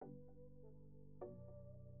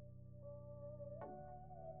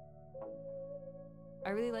I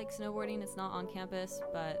really like snowboarding. It's not on campus,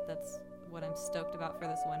 but that's what I'm stoked about for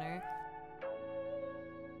this winter.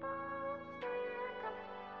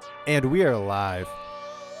 And we are live.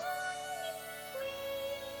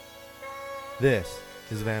 This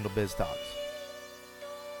is Vandal Biz Talks.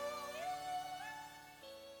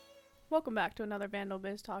 Welcome back to another Vandal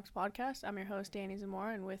Biz Talks podcast. I'm your host, Danny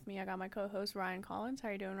Zamora, and with me I got my co-host, Ryan Collins. How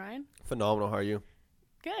are you doing, Ryan? Phenomenal. How are you?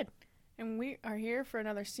 Good. And we are here for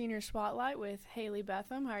another senior spotlight with Haley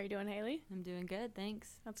Betham. How are you doing, Haley? I'm doing good,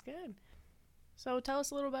 thanks. That's good. So tell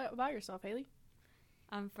us a little bit about yourself, Haley.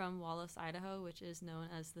 I'm from Wallace, Idaho, which is known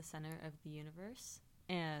as the center of the universe.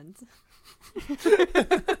 And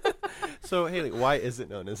So, Haley, why is it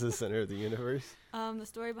known as the center of the universe? the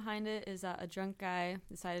story behind it is that a drunk guy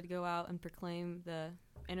decided to go out and proclaim the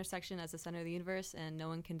intersection as the center of the universe, and no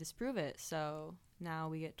one can disprove it. So now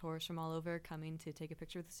we get tourists from all over coming to take a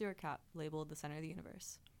picture with the sewer cap labeled the center of the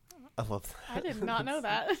universe. I love that. I did not know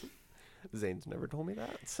that. Zane's never told me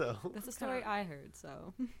that, so. That's a story I heard,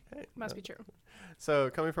 so. Hey, Must be true.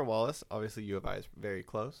 So, coming from Wallace, obviously U of I is very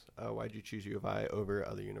close. Why'd you choose U of I over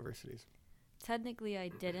other universities? Technically, I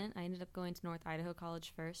didn't. I ended up going to North Idaho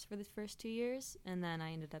College first for the first 2 years, and then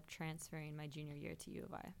I ended up transferring my junior year to U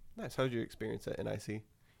of I. Nice. How did you experience at NIC?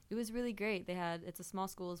 It was really great. It's a small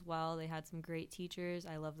school as well. They had some great teachers.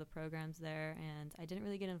 I love the programs there, and I didn't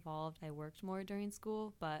really get involved. I worked more during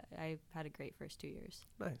school, but I had a great first 2 years.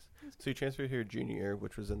 Nice. So you transferred here junior year,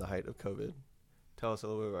 which was in the height of COVID. Tell us a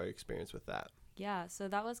little bit about your experience with that. Yeah, so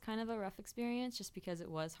that was kind of a rough experience just because it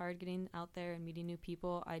was hard getting out there and meeting new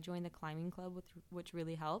people. I joined the climbing club, which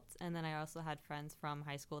really helped, and then I also had friends from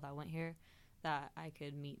high school that went here that I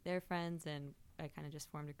could meet their friends, and I kind of just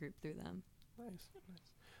formed a group through them. Nice.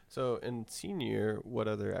 So in senior year, what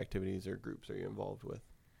other activities or groups are you involved with?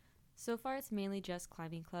 So far, it's mainly just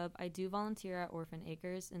climbing club. I do volunteer at Orphan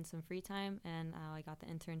Acres in some free time, and I got the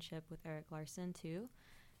internship with Eric Larson, too.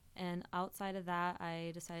 And outside of that,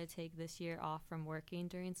 I decided to take this year off from working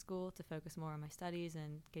during school to focus more on my studies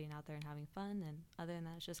and getting out there and having fun. And other than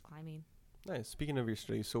that, it's just climbing. Nice. Speaking of your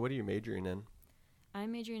studies, so what are you majoring in?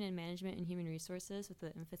 I'm majoring in management and human resources with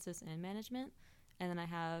an emphasis in management. And then I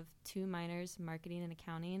have 2 minors, marketing and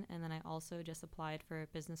accounting. And then I also just applied for a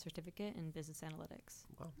business certificate in business analytics.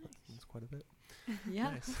 Wow, that's quite a bit.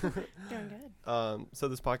 Yeah. Nice. Doing good. So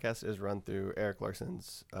this podcast is run through Eric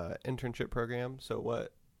Larson's internship program. So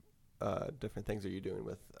what different things are you doing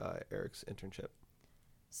with Eric's internship?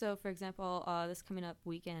 So, for example, this coming up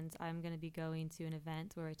weekend, I'm going to be going to an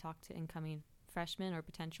event where I talk to incoming freshmen or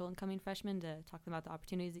potential incoming freshmen to talk to them about the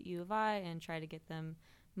opportunities at U of I and try to get them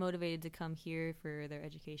motivated to come here for their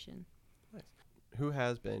education. Nice. Who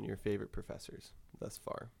has been your favorite professors thus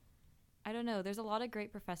far? I don't know. There's a lot of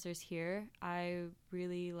great professors here. I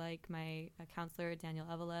really like my counselor, Daniel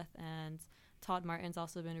Eveleth, and Todd Martin's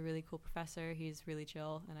also been a really cool professor. He's really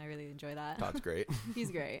chill, and I really enjoy that. Todd's great. He's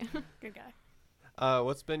great. Good guy.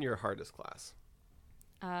 What's been your hardest class?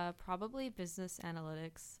 Probably business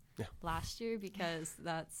analytics Yeah. last year because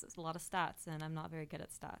that's a lot of stats, and I'm not very good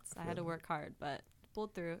at stats. I had to work hard, but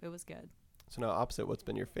pulled through. It was good. So now opposite, what's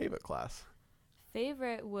been your favorite class?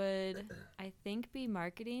 Favorite would, I think, be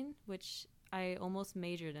marketing, which I almost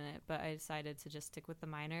majored in it, but I decided to just stick with the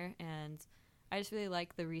minor, and I just really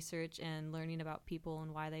like the research and learning about people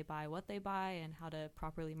and why they buy what they buy and how to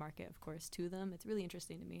properly market, of course, to them. It's really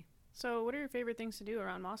interesting to me. So what are your favorite things to do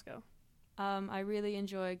around Moscow? I really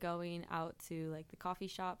enjoy going out to like the coffee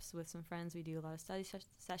shops with some friends. We do a lot of study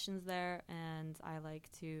sessions there, and I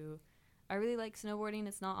really like snowboarding.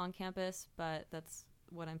 It's not on campus, but that's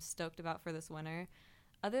what I'm stoked about for this winter.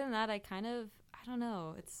 Other than that, I don't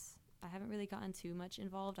know. I haven't really gotten too much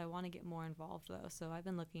involved. I want to get more involved though, so I've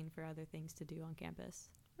been looking for other things to do on campus.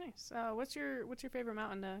 Nice. What's your favorite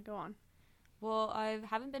mountain to go on? Well, I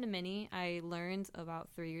haven't been to many. I learned about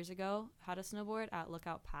 3 years ago how to snowboard at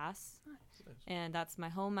Lookout Pass. Nice. And that's my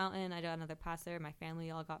home mountain. I got another pass there. My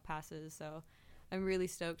family all got passes, so I'm really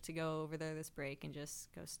stoked to go over there this break and just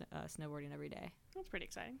go snowboarding every day. That's pretty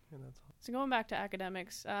exciting. Yeah, that's all. So going back to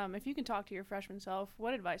academics, if you can talk to your freshman self,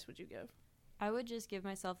 what advice would you give? I would just give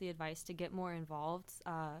myself the advice to get more involved.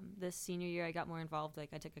 This senior year, I got more involved. Like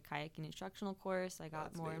I took a kayaking instructional course. I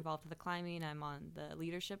got more involved with the climbing. I'm on the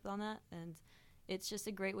leadership on that, and it's just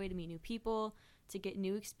a great way to meet new people, to get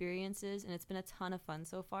new experiences, and it's been a ton of fun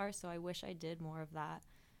so far. So I wish I did more of that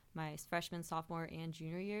my freshman, sophomore, and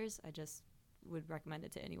junior years. I just would recommend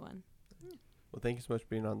it to anyone. Well, thank you so much for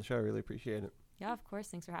being on the show. I really appreciate it. Yeah, of course.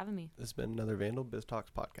 Thanks for having me. This has been another Vandal Biz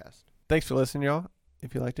Talks podcast. Thanks for listening, y'all.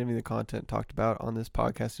 If you liked any of the content talked about on this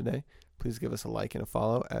podcast today, please give us a like and a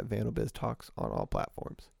follow at Vandal Biz Talks on all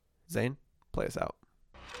platforms. Zane, play us out.